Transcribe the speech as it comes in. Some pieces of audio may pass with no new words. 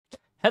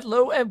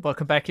Hello and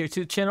welcome back here to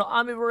the channel.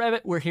 I'm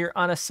EvlRabbit. We're here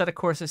on a set of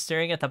courses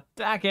staring at the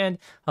back end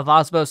of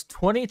Aasbo's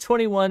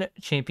 2021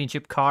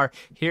 championship car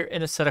here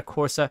in a set of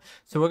Corsa.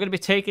 So we're going to be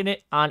taking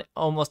it on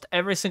almost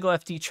every single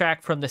FD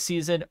track from the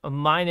season,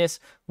 minus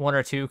one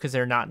or two because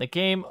they're not in the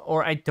game,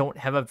 or I don't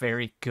have a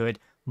very good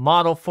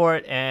model for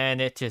it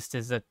and it just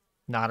is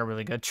not a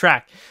really good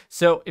track.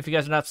 So if you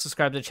guys are not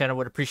subscribed to the channel, I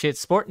would appreciate the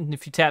support. And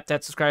if you tap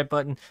that subscribe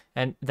button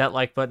and that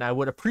like button, I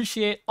would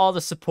appreciate all the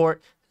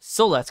support.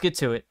 So let's get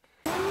to it.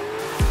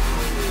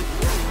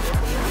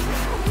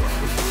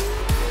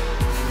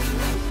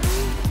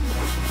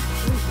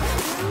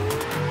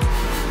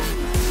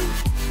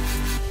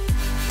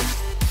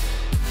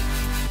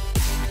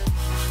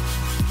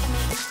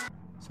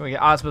 So we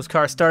get Aasbo's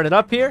car started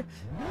up here.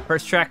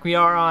 First track we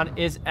are on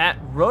is at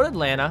Road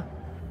Atlanta.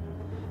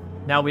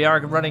 Now we are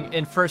running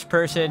in first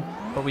person,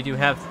 but we do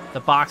have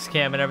the box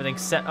cam and everything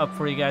set up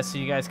for you guys so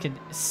you guys can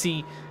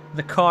see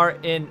the car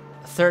in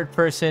third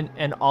person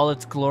and all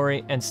its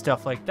glory and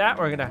stuff like that.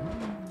 We're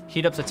gonna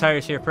heat up the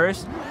tires here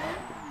first.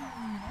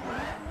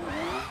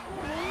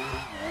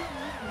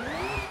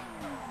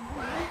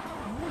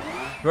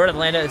 Road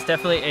Atlanta is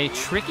definitely a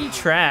tricky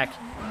track,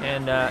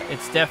 and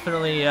it's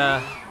definitely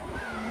a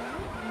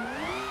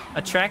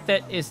track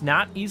that is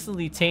not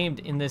easily tamed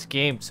in this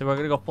game. So we're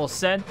gonna go full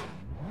send.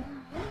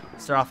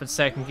 Start off in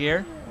second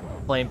gear,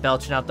 flame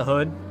belching out the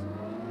hood.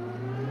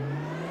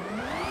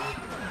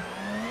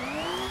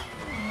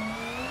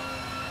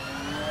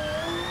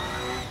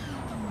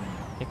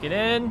 Kick it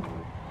in.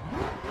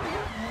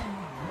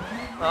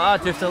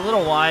 Drifted a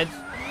little wide.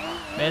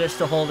 Managed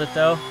to hold it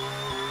though.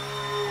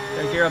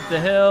 Third gear up the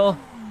hill.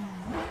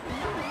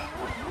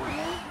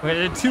 We're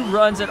gonna do 2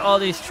 runs at all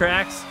these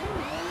tracks.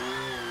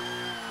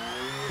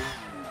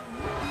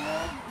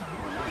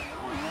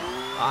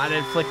 I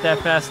didn't flick that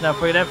fast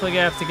enough. We're definitely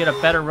gonna have to get a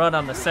better run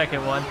on the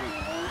second one.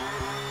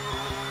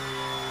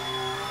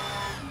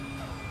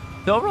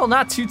 The overall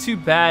not too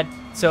bad.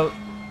 So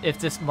if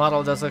this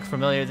model does look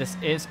familiar, this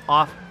is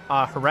off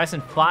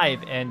Horizon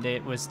 5 and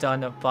it was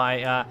done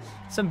by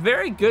some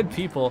very good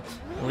people.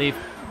 I'll leave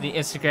the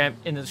Instagram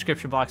in the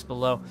description box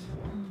below.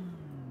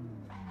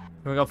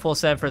 We're gonna go full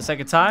send for a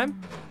second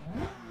time.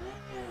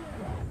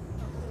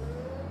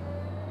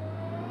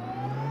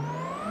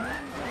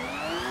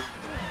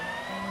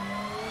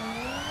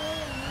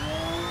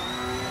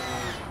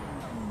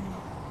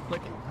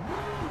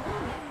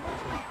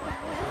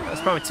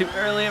 That's probably too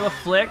early of a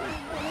flick.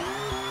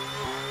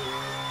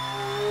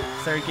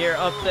 Third gear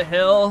up the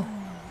hill.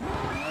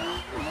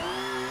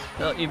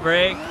 Little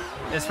e-brake.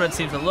 This run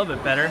seems a little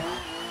bit better.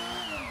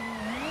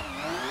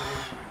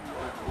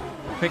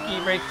 Quick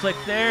e-brake flick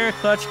there.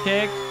 Clutch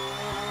kick.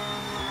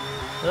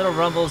 Little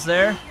rumbles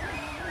there.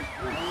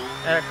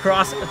 And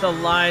across the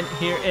line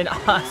here in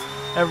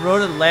at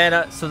Road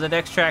Atlanta. So the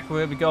next track we're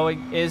going to be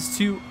going is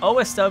to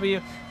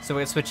OSW. So we're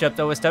going to switch up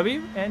to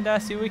OSW and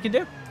see what we can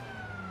do.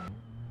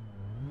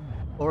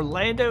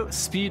 Orlando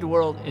Speed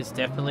World is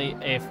definitely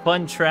a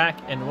fun track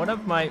and one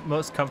of my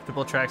most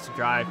comfortable tracks to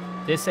drive.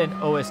 This and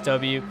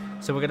OSW.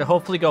 So we're going to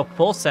hopefully go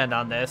full send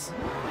on this.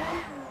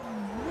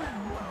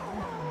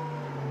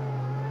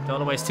 Don't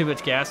want to waste too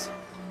much gas.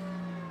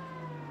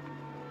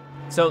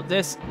 So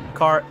this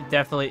car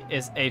definitely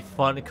is a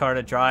fun car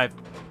to drive.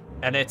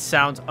 And it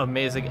sounds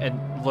amazing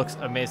and looks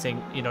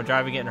amazing. You know,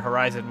 driving it in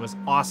Horizon was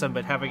awesome,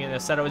 but having it in a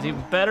Assetto was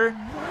even better.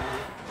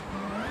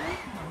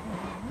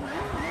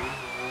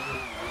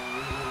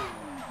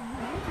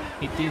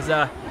 Heat these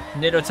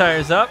NATO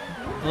tires up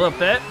a little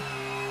bit.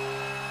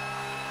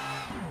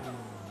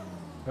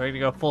 We're gonna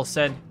go full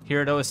send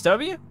here at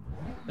OSW.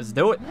 Let's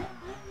do it.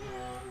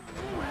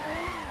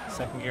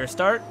 Second gear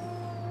start.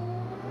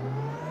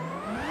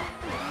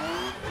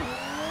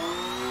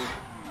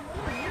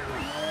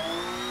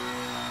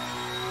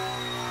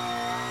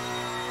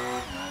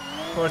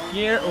 Fourth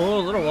gear. Oh,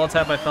 a little wall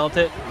tap. I felt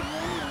it.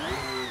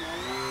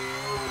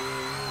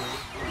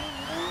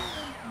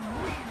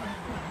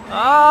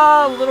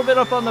 A little bit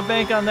up on the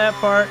bank on that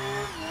part.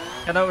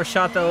 Got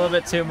overshot that a little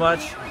bit too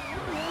much.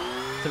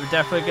 So we're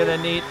definitely going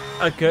to need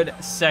a good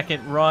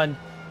second run.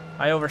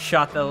 I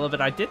overshot that a little bit.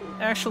 I didn't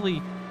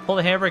actually pull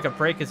the handbrake or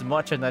brake as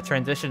much in that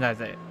transition as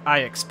I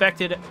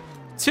expected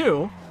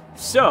to.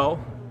 So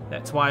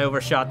that's why I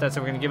overshot that.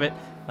 So we're going to give it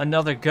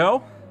another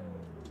go.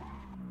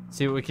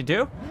 See what we can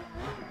do.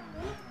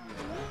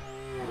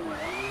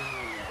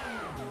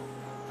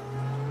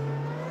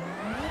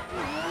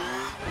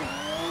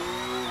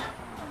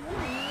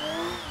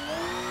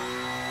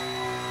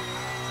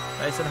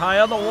 Nice and high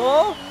on the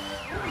wall.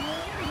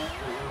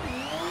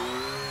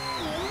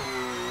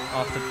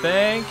 Off the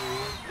bank.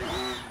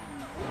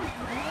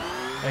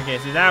 Okay,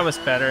 see, that was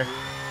better.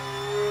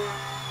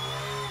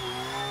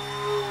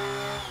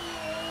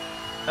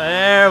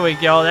 There we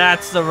go.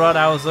 That's the run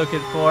I was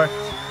looking for.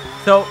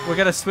 So we're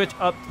going to switch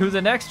up to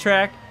the next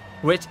track,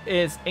 which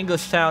is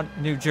Englishtown,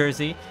 New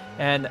Jersey.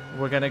 And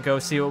we're going to go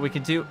see what we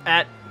can do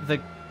at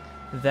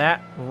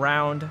that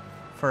round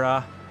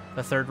for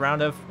the third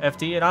round of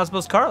FD and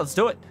Aasbo's car. Let's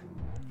do it.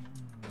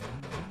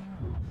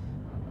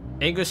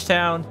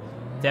 Englishtown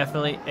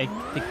definitely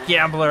the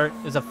Gambler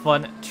is a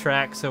fun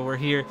track, so we're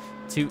here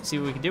to see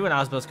what we can do in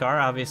Aasbo's car,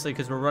 obviously,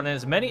 because we're running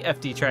as many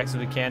FD tracks as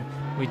we can.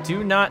 We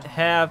do not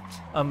have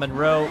a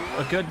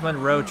good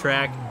Monroe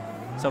track,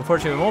 so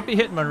unfortunately we won't be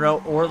hitting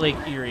Monroe or Lake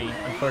Erie.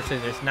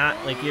 Unfortunately,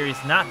 Lake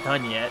Erie's not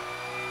done yet,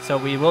 so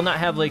we will not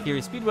have Lake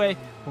Erie Speedway.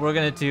 We're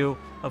gonna do,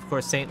 of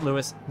course, St.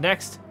 Louis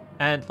next,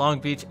 and Long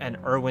Beach and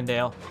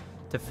Irwindale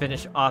to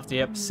finish off the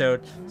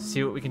episode.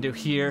 See what we can do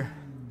here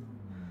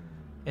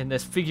in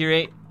this figure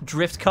 8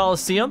 Drift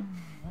Coliseum.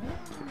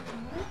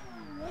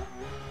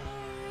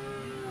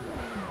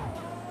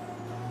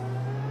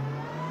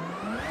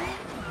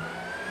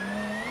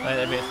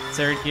 That'd be a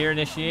third gear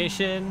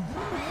initiation.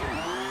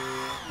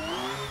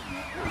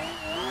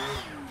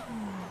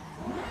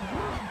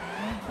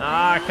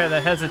 I kind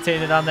of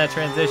hesitated on that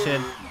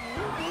transition.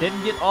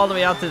 Didn't get all the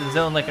way out to the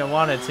zone like I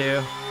wanted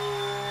to.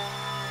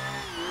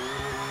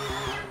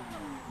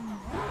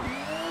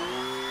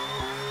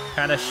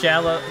 Kind of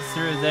shallow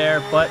through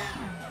there, but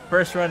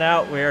first run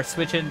out, we are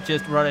switching,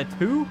 just running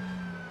two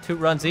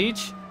runs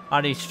each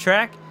on each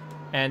track,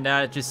 and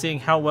just seeing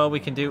how well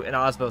we can do in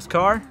Aasbo's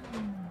car.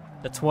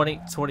 The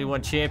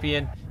 2021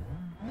 champion.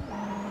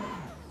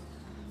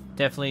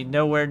 Definitely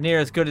nowhere near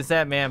as good as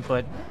that man,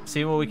 but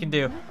see what we can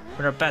do.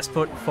 Put our best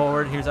foot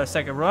forward. Here's our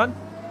second run.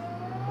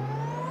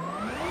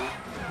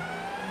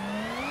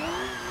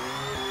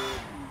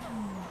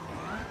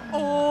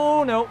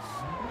 Oh no.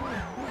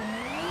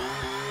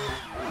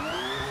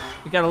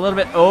 We got a little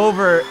bit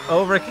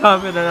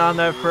overconfident on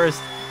that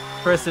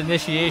first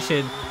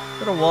initiation.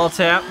 Little wall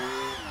tap.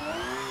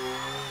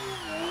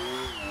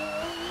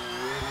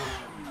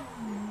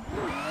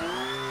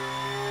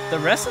 The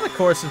rest of the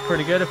course is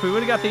pretty good. If we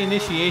would have got the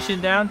initiation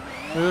down,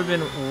 we would have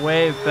been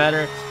way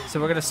better.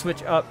 So we're going to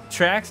switch up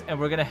tracks, and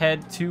we're going to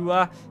head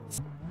to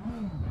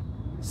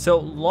so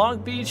Long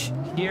Beach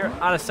here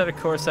on Assetto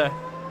Corsa.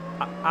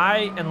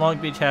 I and Long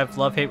Beach have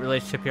love-hate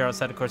relationship here on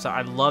Assetto Corsa.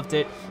 I loved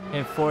it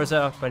in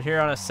Forza, but here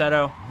on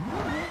Assetto,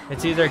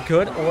 it's either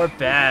good or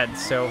bad.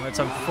 So it's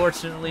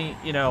unfortunately,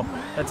 you know,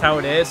 that's how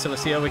it is. So we'll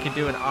see how we can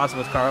do in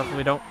Aasbo's car. Hopefully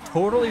we don't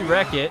totally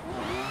wreck it.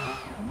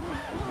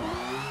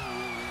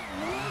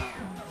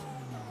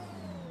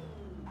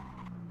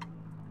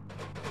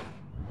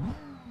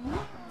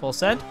 Full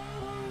send.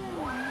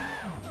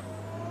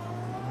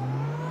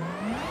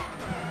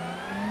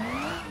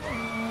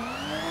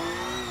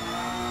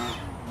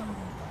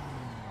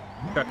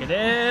 Truck it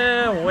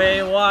in,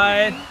 way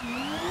wide.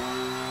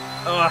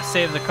 Oh, I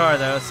saved the car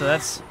though, so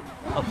that's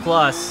a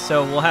plus.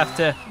 So we'll have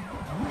to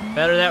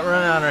better that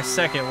run on our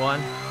second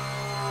one.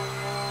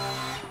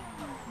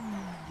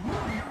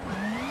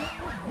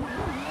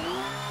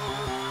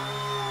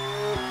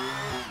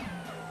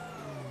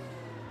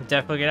 We're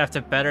definitely gonna have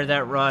to better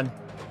that run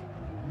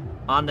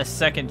on the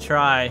second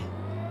try,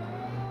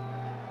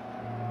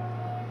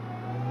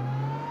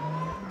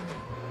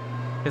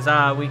 because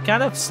we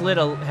kind of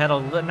had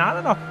not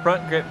enough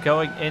front grip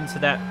going into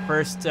that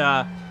first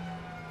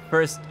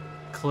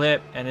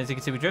clip, and as you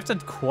can see, we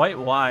drifted quite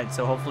wide.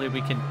 So hopefully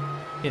we can,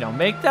 you know,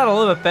 make that a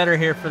little bit better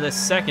here for this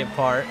second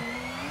part.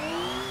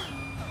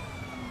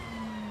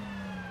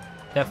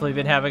 Definitely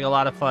been having a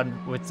lot of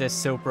fun with this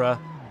Supra.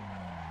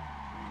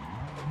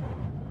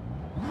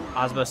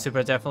 Aasbo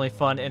Supra definitely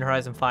fun in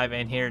Horizon 5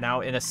 and here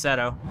now in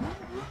Assetto.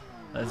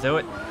 Let's do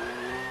it.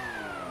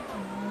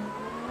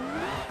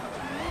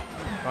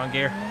 Wrong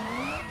gear.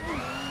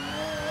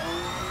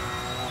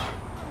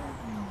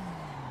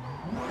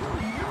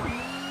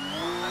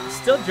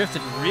 Still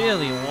drifted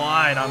really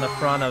wide on the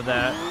front of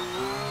that.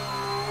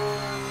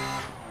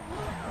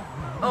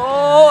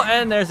 Oh,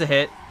 and there's a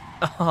hit.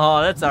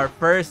 Oh, that's our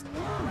first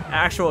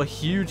actual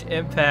huge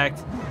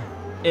impact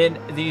in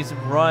these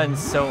runs.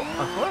 So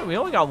unfortunately, we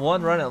only got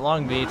one run at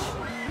Long Beach.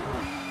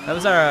 That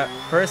was our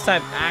first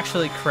time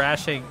actually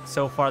crashing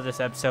so far this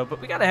episode,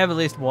 but we gotta have at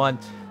least one.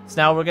 So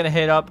now we're gonna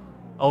hit up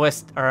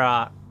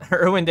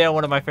Irwindale,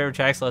 one of my favorite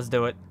tracks. Let's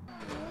do it.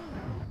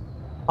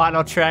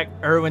 Final track,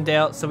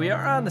 Irwindale. So we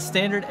are on the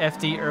standard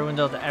FD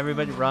Irwindale that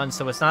everybody runs,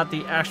 so it's not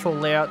the actual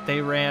layout they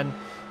ran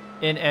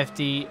in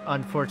FD,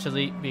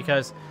 unfortunately,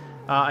 because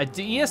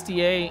the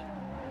ESDA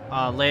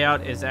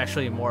layout is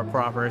actually more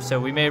proper, so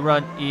we may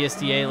run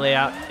ESDA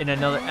layout in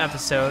another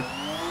episode.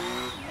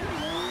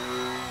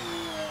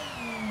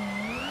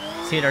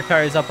 See, our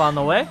car is up on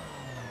the way.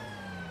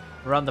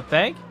 Run the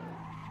bank,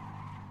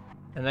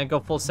 and then go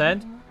full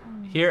send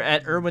here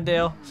at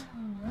Irwindale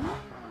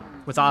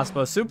with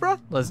Aasbo Supra.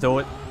 Let's do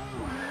it.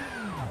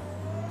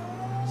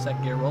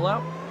 Second gear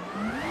rollout.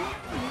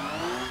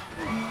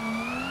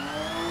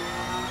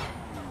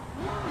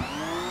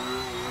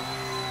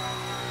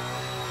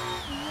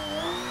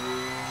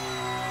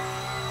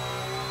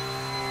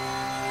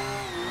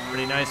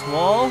 Pretty nice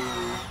wall.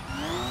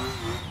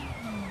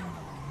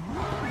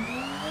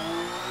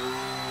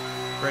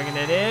 Bringing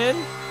it in.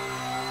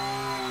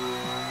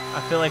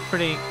 I feel like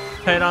pretty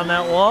tight on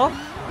that wall.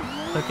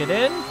 Hook it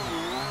in.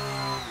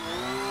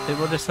 Then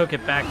we'll just hook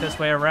it back this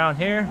way around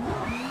here.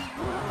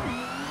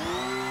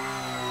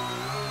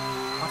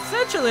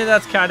 Essentially,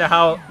 that's kind of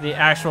how the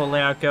actual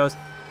layout goes.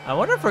 I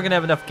wonder if we're going to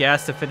have enough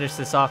gas to finish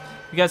this off.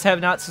 If you guys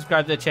have not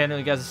subscribed to the channel,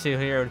 you guys are still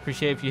here, I would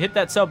appreciate it if you hit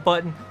that sub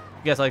button.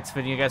 If you guys like this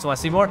video, you guys want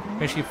to see more,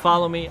 make sure you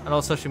follow me on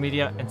all social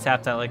media and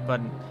tap that like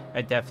button.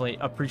 I definitely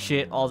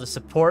appreciate all the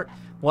support.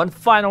 One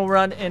final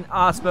run in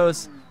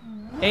Aasbo's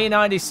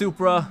A90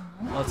 Supra.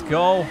 Let's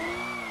go.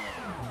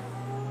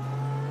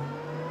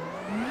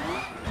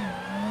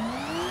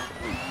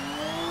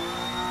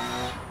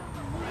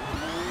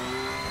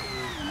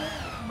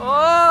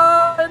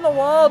 Oh, in the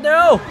wall,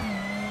 no!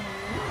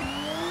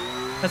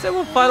 I said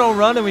one final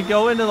run and we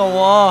go into the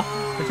wall.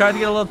 We're trying to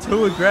get a little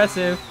too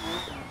aggressive.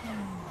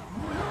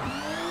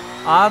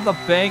 On the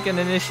bank and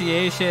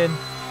initiation.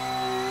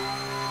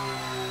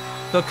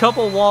 So a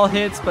couple wall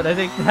hits, but I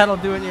think that'll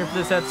do it here for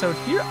this episode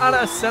here on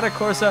Assetto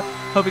Corsa.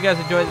 Hope you guys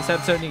enjoyed this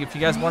episode. And if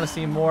you guys want to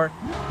see more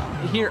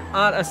here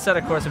on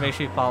Assetto Corsa, make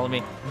sure you follow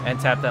me and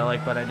tap that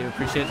like button. I do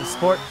appreciate the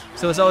support.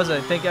 So as always,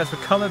 I thank you guys for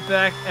coming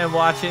back and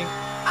watching.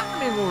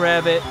 I'm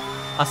EvlRabbit.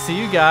 I'll see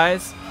you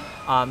guys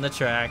on the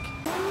track.